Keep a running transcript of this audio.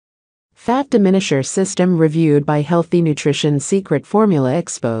Fat Diminisher System reviewed by Healthy Nutrition Secret Formula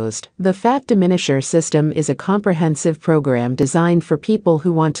exposed. The Fat Diminisher System is a comprehensive program designed for people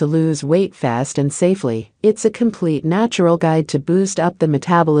who want to lose weight fast and safely. It's a complete natural guide to boost up the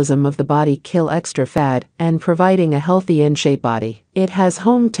metabolism of the body, kill extra fat, and providing a healthy in-shape body. It has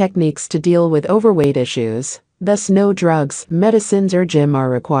home techniques to deal with overweight issues. Thus, no drugs, medicines, or gym are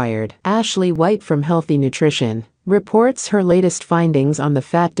required. Ashley White from Healthy Nutrition reports her latest findings on the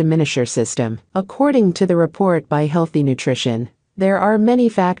Fat Diminisher System. According to the report by Healthy Nutrition, there are many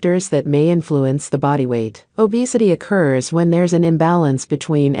factors that may influence the body weight. Obesity occurs when there's an imbalance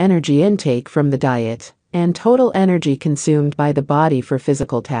between energy intake from the diet and total energy consumed by the body for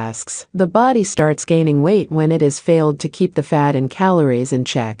physical tasks. The body starts gaining weight when it has failed to keep the fat and calories in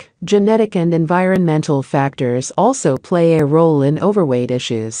check. Genetic and environmental factors also play a role in overweight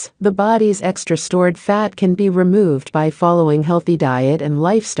issues. The body's extra stored fat can be removed by following healthy diet and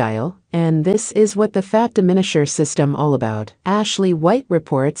lifestyle, and this is what the Fat Diminisher System all about. Ashley White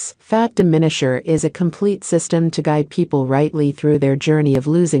reports, Fat Diminisher is a complete system to guide people rightly through their journey of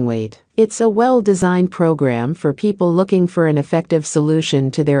losing weight. It's a well-designed program for people looking for an effective solution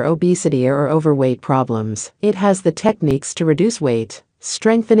to their obesity or overweight problems. It has the techniques to reduce weight,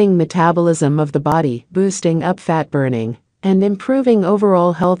 strengthening metabolism of the body, boosting up fat burning, and improving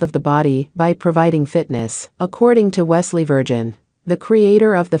overall health of the body by providing fitness. According to Wesley Virgin, the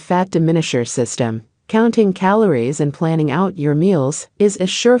creator of the Fat Diminisher System, counting calories and planning out your meals is a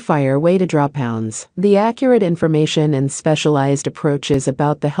surefire way to drop pounds. The accurate information and specialized approaches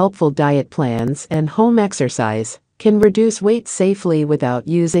about the helpful diet plans and home exercise can reduce weight safely without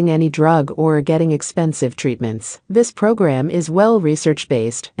using any drug or getting expensive treatments. This program is well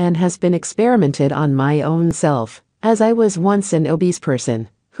research-based and has been experimented on my own self, as I was once an obese person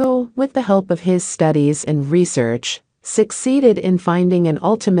who, with the help of his studies and research, succeeded in finding an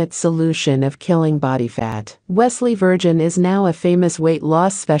ultimate solution of killing body fat. Wesley Virgin is now a famous weight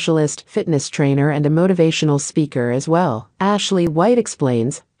loss specialist, fitness trainer, and a motivational speaker as well. Ashley White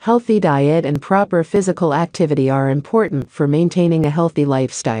explains, healthy diet and proper physical activity are important for maintaining a healthy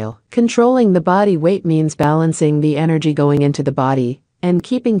lifestyle. Controlling the body weight means balancing the energy going into the body and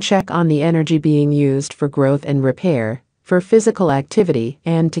keeping check on the energy being used for growth and repair, for physical activity,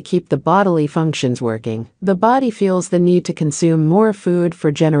 and to keep the bodily functions working. The body feels the need to consume more food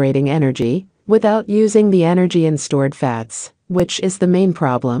for generating energy, without using the energy in stored fats, which is the main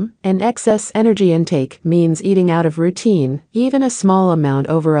problem. An excess energy intake means eating out of routine, even a small amount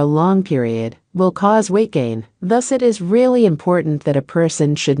over a long period, will cause weight gain. Thus, it is really important that a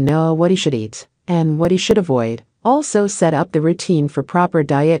person should know what he should eat and what he should avoid. Also, set up the routine for proper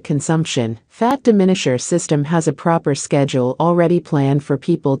diet consumption. Fat Diminisher System has a proper schedule already planned for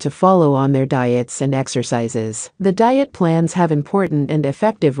people to follow on their diets and exercises. The diet plans have important and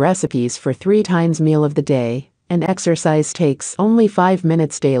effective recipes for 3 times meal of the day, and exercise takes only 5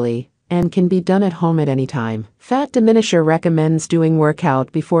 minutes daily and can be done at home at any time. Fat Diminisher recommends doing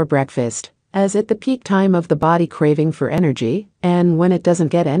workout before breakfast, as at the peak time of the body craving for energy, and when it doesn't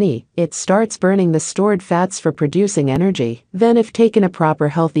get any, it starts burning the stored fats for producing energy. Then, if taken a proper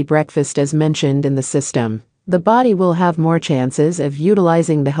healthy breakfast as mentioned in the system, the body will have more chances of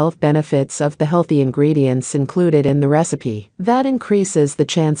utilizing the health benefits of the healthy ingredients included in the recipe. That increases the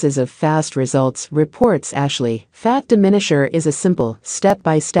chances of fast results, reports Ashley. Fat Diminisher is a simple,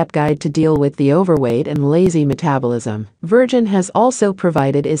 step-by-step guide to deal with the overweight and lazy metabolism. Virgin has also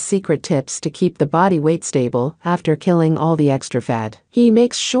provided his secret tips to keep the body weight stable after killing all the extra fat. He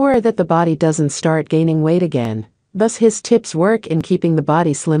makes sure that the body doesn't start gaining weight again. Thus, his tips work in keeping the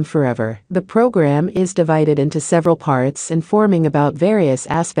body slim forever. The program is divided into several parts informing about various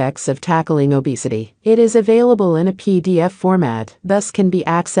aspects of tackling obesity. It is available in a PDF format, thus can be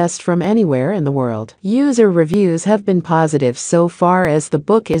accessed from anywhere in the world. User reviews have been positive so far, as the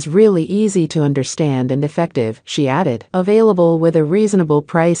book is really easy to understand and effective, she added. Available with a reasonable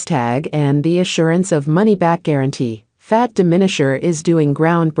price tag and the assurance of money-back guarantee. Fat Diminisher is doing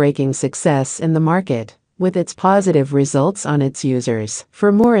groundbreaking success in the market, with its positive results on its users.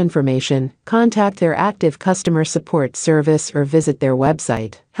 For more information, contact their active customer support service or visit their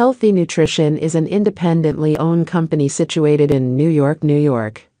website. Healthy Nutrition is an independently owned company situated in New York, New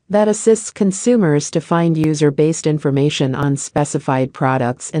York, that assists consumers to find user-based information on specified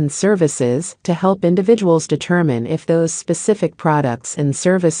products and services to help individuals determine if those specific products and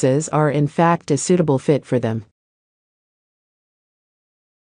services are in fact a suitable fit for them.